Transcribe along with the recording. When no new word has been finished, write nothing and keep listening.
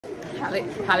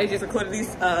Holly just recorded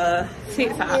these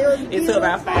TikTok. It took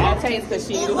about 5 takes because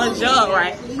she do her job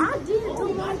right. I did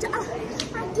do my job.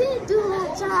 I did do my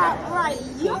job right.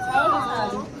 Yo.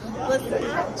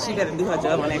 She better do her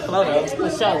job on that photo for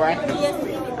sure, right? Yes.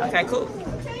 Okay, cool.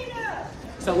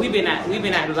 So we been out the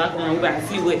lockdown. We about to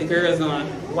see what the girls on.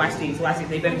 Watch these.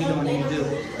 They better be doing what they do.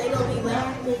 They gonna be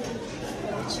laughing.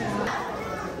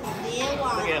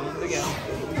 Look at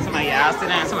them. Somebody y'all sit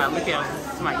down. Somebody look at them.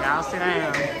 Somebody y'all sit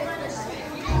down.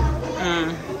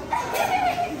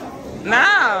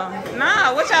 No.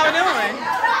 What y'all doing?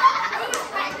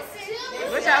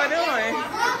 What y'all doing?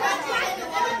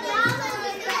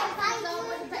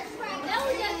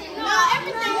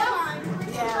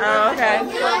 Oh, okay.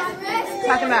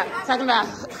 Talking about.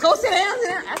 Go sit down.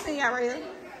 I see y'all right here.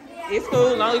 It's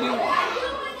cool. Long as you.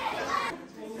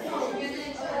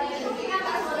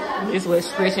 This is what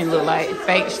stretching look like.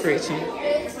 Fake stretching.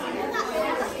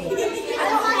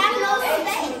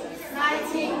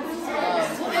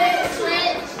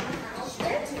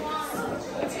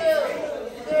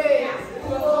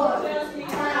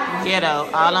 Ghetto.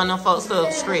 All on them folks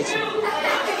up stretching.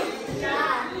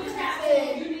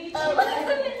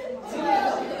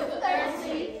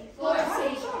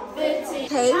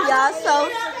 Hey y'all, so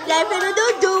they finna do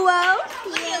duo.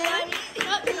 Yeah.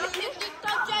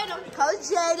 Coach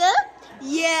Jada.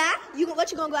 Yeah.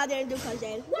 What you gonna go out there and do, Coach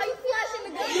Jada? Why you flashing the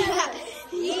gun?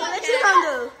 What you gonna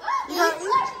do?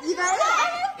 You gonna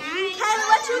eat? Kayla,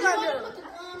 what you gonna do?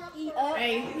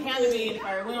 Hey, handle me in it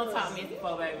first. We don't talk messy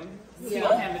before, baby. We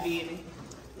don't handle me in it.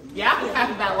 Y'all can talk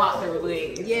about walkthrough,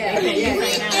 but yeah. We ate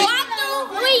that.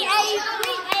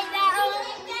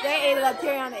 They ate it up.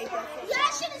 Tariana ate that.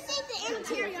 Y'all should have seen the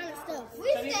interior stuff. We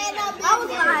stayed up. I was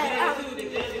like,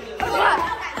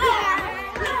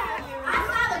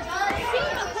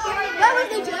 where was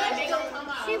the judge?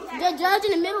 The judge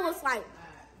in the middle was like,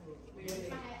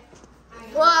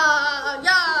 wow,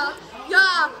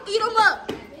 yeah, eat them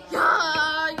up.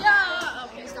 Yeah.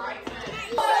 Okay, sorry.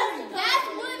 That's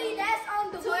Woody. That's on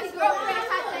the Woody's girlfriend.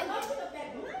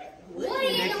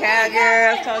 The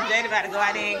cowgirls. Coach Jada about to go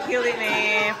out there and kill it,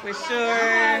 man, for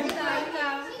sure.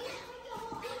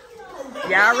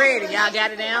 Y'all ready? Y'all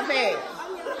got it down pat.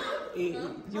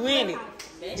 You in it.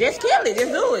 Just kill it.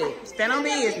 Just do it. Stand on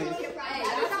business.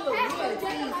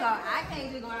 So I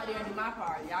can't just go out there and do my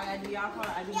part. Y'all gotta do y'all part.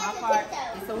 I do my part.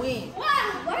 It's a win.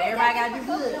 Everybody gotta do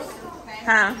good.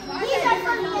 Huh?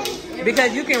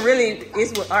 Because you can really,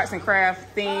 it's with arts and crafts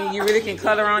thing. You really can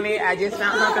color on it. I just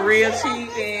found something real cheap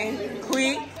and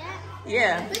quick.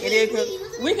 Yeah, it is.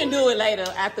 We can do it later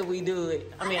after we do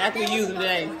it. I mean, after we use it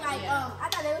today. I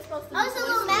thought they were supposed to. Oh, so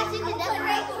little matching to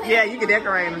decorate. Yeah, you can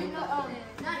decorate them.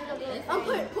 I'm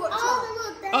putting pork chop.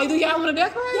 Oh, do y'all want to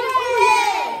decorate?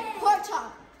 Yeah. Pork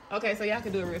chop. Okay, so y'all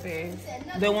can do it real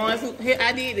fast. The ones who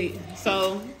I did it,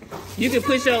 so you can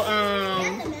put your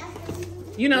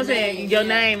you know what I'm saying, your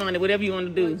name on it, whatever you want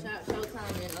to do.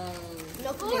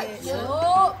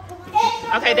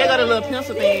 Okay, they got a little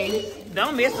pencil thing.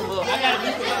 Don't mess them up. I gotta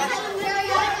mess them up.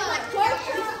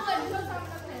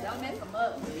 Don't mess them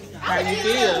up. How you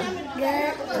feel?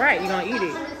 Yeah. Right, you gonna eat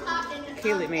it.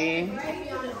 Kill it, man.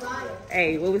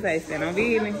 Hey, what we say? Stand on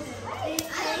business.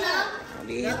 On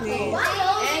business.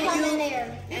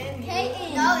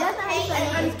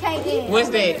 What's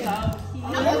that?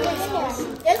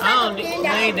 I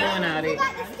ain't doing all that.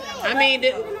 I mean,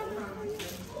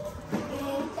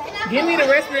 give me the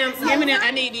rest of them. Give me them.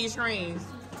 I need these strings.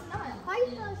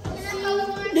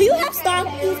 Do you have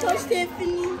stockings, Coach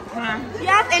Tiffany? Huh? Do you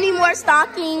have any more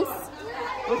stockings?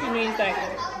 What you mean,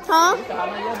 second? Huh? It's all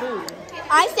on your booty.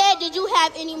 I said, did you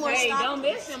have any more Hey, stockings? don't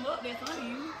mess them up in front of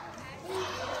you.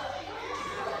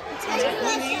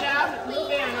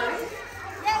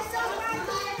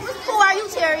 Who are you,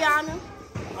 Tariana?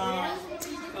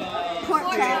 Pork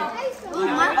chop. Who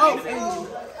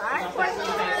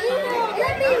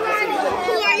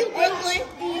are you, Brooklyn?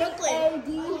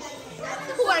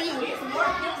 Who are you?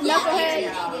 Knucklehead.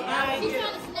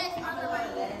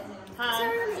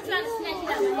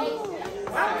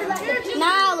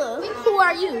 Nala, who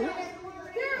are you?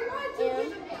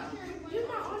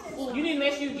 You need to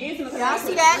make sure you get to the Y'all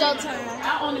see that? Showtime. I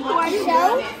only want you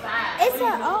Show? to It's a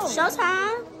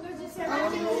Showtime.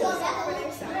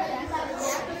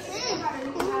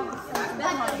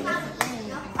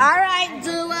 All right,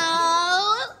 duo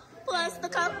plus the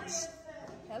coach.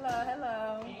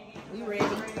 Hello. We ready.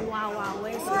 Wow.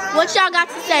 What y'all got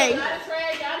to say? Who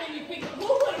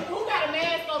got a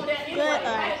mask over there? Good.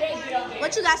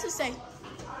 What you got to say?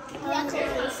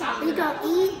 We gonna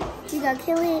eat, we gonna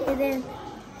kill it, and then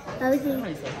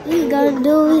we gonna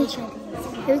do it.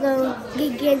 Here we go.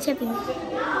 Get chipping.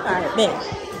 Alright, bet.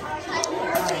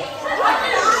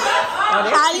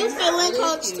 How you feeling,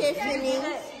 Coach Tiffany?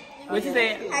 What you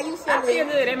said? How you I feel feeling?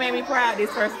 good. They made me proud this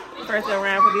first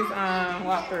round for this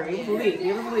walkthrough. It was lit.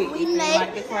 It was lit. We It seemed made-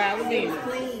 like the crowd was in.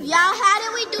 Y'all, how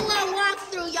did we do our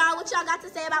walkthrough, y'all? What y'all got to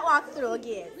say about walkthrough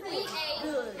again? We ate.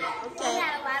 Good. We Okay.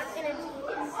 had a lot of energy.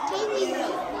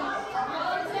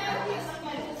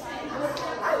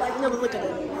 I like never look at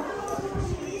it.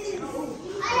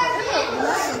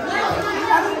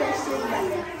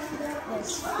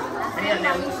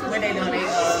 What they doing?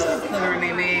 They covering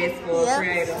their mask for Yep.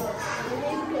 creative.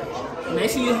 Make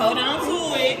sure you hold on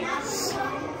to it.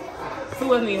 Who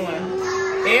was me one?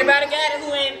 Everybody got it.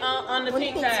 Who ain't on the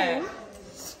pink side?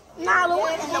 Nala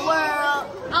in the world.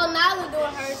 Oh, now we're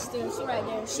doing hers still. She right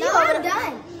there. She No, over I'm there.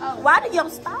 done. Why do your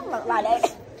style look like that?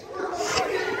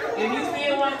 If you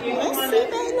still want, if you Let's want see, to,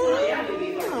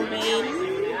 baby. Come on, baby.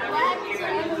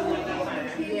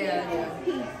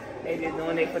 they just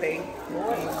doing it for they.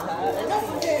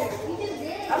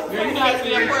 Girl, you know how to do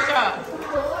your pork chop.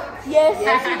 Yes,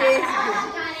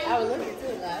 I was looking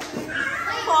too, like.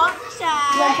 pork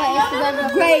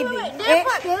chop. Gravy.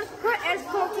 Extra. Put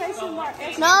exclamation mark.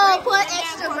 No, put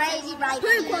extra gravy right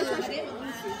there.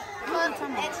 Put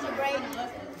extra gravy.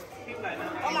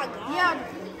 Oh my God. Yeah.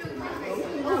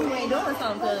 Oh, you ain't doing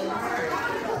something.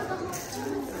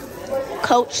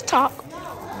 Coach talk.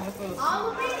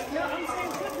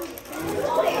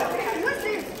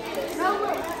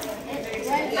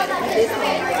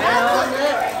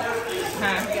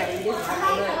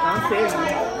 I'm serious.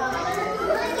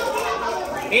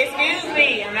 Excuse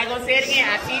me, I'm not gonna say it again.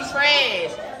 I see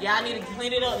trash. Y'all need to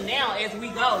clean it up now as we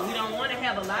go. We don't want to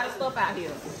have a lot of stuff out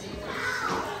here.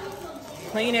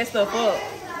 Clean that stuff up.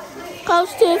 Coach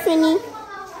Tiffany,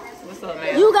 What's up,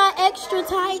 man? you got extra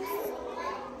tight.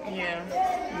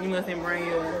 Yeah, you mustn't bring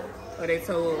your. Oh, they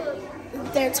told.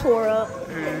 They're tore up.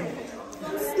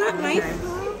 It's not nice.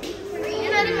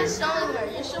 You're not even showing her.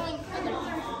 You're showing other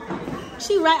people.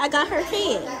 She right. I got her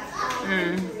head.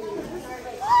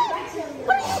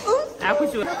 What are you? I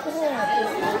put you.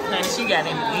 Now she got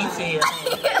in detail.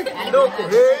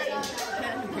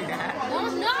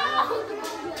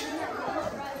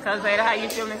 Cause Zeta, how you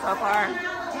feeling so far?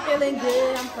 Feeling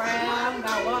good, I'm proud.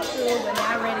 Got walked through, but now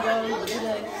I'm ready to go.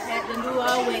 Had to do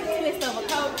all with twist of a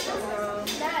coach.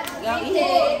 Go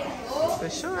eat. For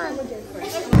sure.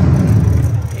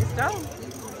 It's dope.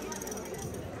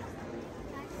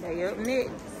 They up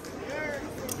next.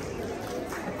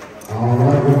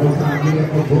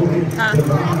 Huh?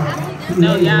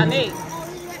 No, y'all next.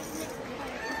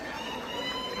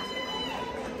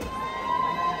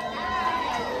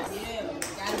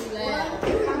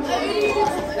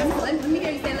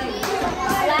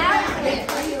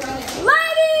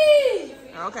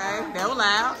 Okay, that was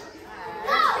loud.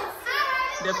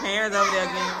 The parents over there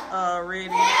getting ready.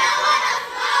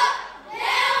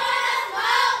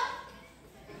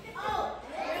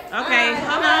 Okay,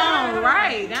 hold on.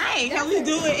 Right, dang. Can we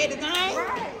do it at the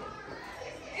time?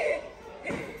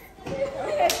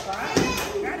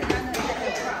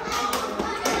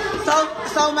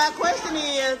 So my question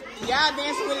is, y'all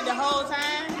dancing with it the whole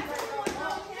time?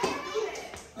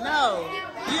 No,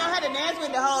 you don't have to dance with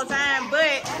it the whole time,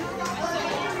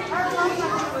 but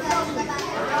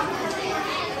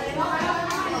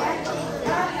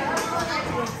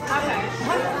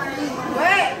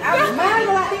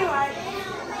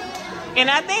and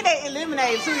I think they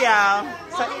eliminate too, y'all.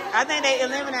 So I think they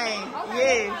eliminate.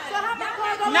 Yeah.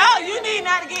 No, you need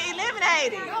not to get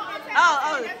eliminated.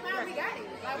 Oh.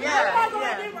 Yeah.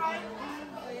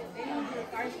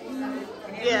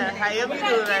 Yeah, however you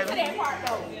do it, baby.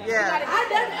 Yeah.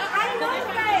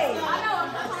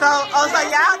 So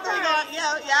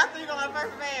y'all three going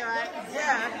first man, right?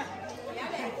 Yeah.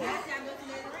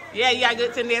 Yeah, you got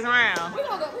good to the next round.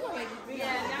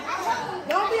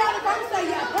 Don't be out of the say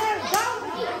yeah, parents don't.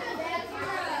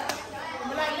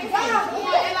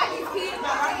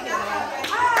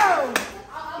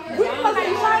 We supposed to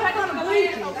be right on the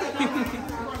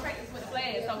bleachers.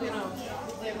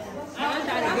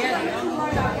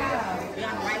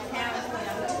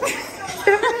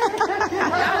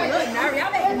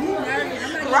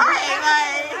 Right,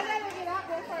 like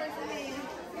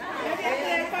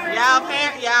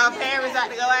y'all parents got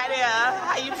to go out there.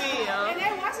 How you feel? And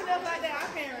they watching us like that, our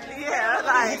parents. Yeah,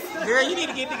 like, girl, you need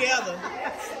to get together.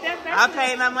 I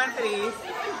paid my money for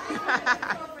these.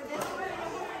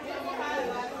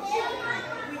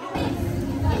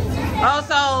 Oh,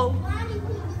 so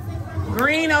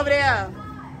green over there,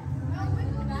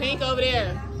 pink over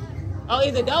there. Oh,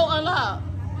 is the door unlocked?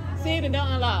 See if the door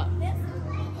unlocked.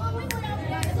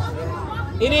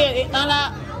 It is. It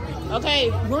unlock.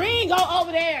 Okay, green, go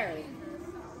over there.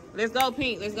 Let's go,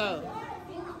 pink. Let's go.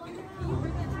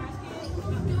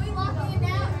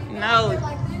 No.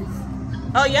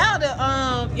 Oh, y'all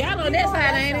y'all on that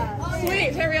side, ain't it?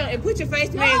 Switch, hurry up, and put your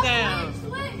face mask down.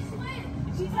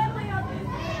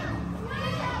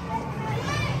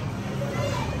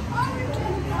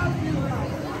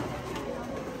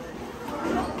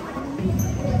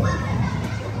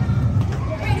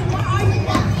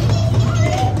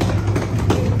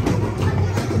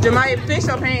 Jamaya, fix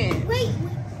your pants. Wait,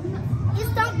 you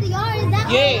stopped the yard. Is that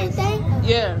Yes. all thing?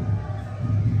 Yeah.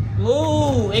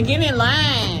 Move and get in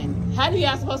line. How do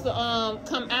y'all supposed to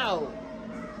come out?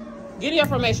 Get your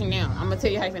formation now. I'm gonna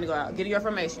tell you how you finna go out. Get your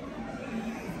formation.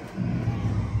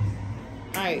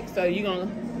 All right, so you gonna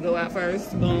go out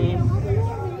first. Boom.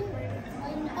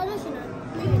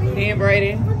 Then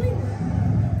Brady.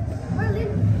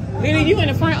 Lily, you in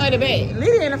the front or the back?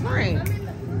 Lily in the front.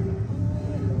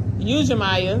 You,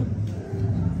 Jamaya.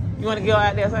 You wanna go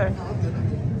out there first?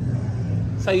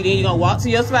 So then you're gonna walk to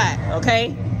your spot,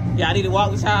 okay? Y'all need to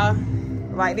walk with y'all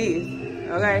like this,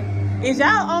 okay? Is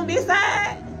y'all on this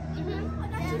side?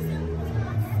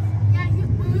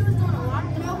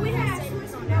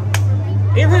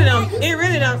 It really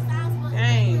don't,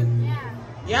 dang.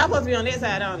 Y'all supposed to be on that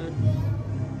side, don't you?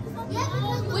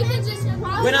 We can just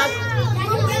cross. When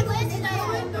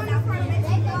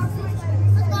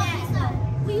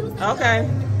okay.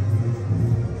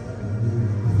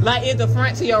 Like, is the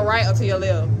front to your right or to your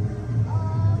left?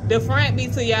 The front be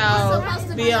to y'all,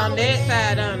 be on that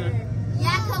side, don't it?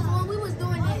 Yeah, because when we was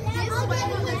doing it this way,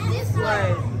 it was this way.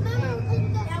 Right.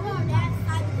 Yeah, we on that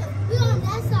side because we on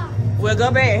that side. Well, go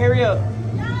back. Hurry up.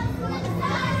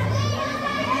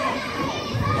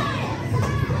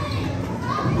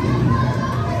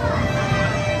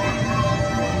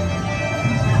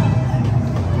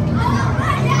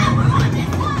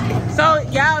 So,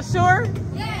 y'all sure?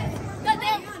 Yes.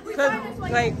 Cause,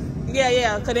 like,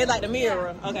 yeah, cause they like the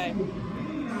mirror. Okay.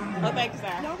 Oh, thank you, sir.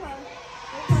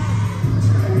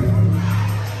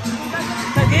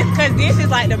 Cause this is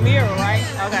like the mirror, right?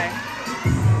 Okay.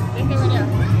 Let's get right there.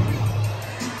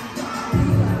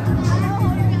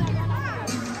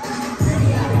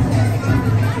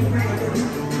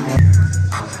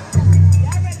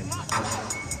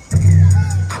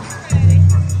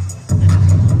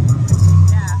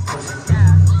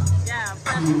 Yeah.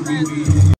 Press.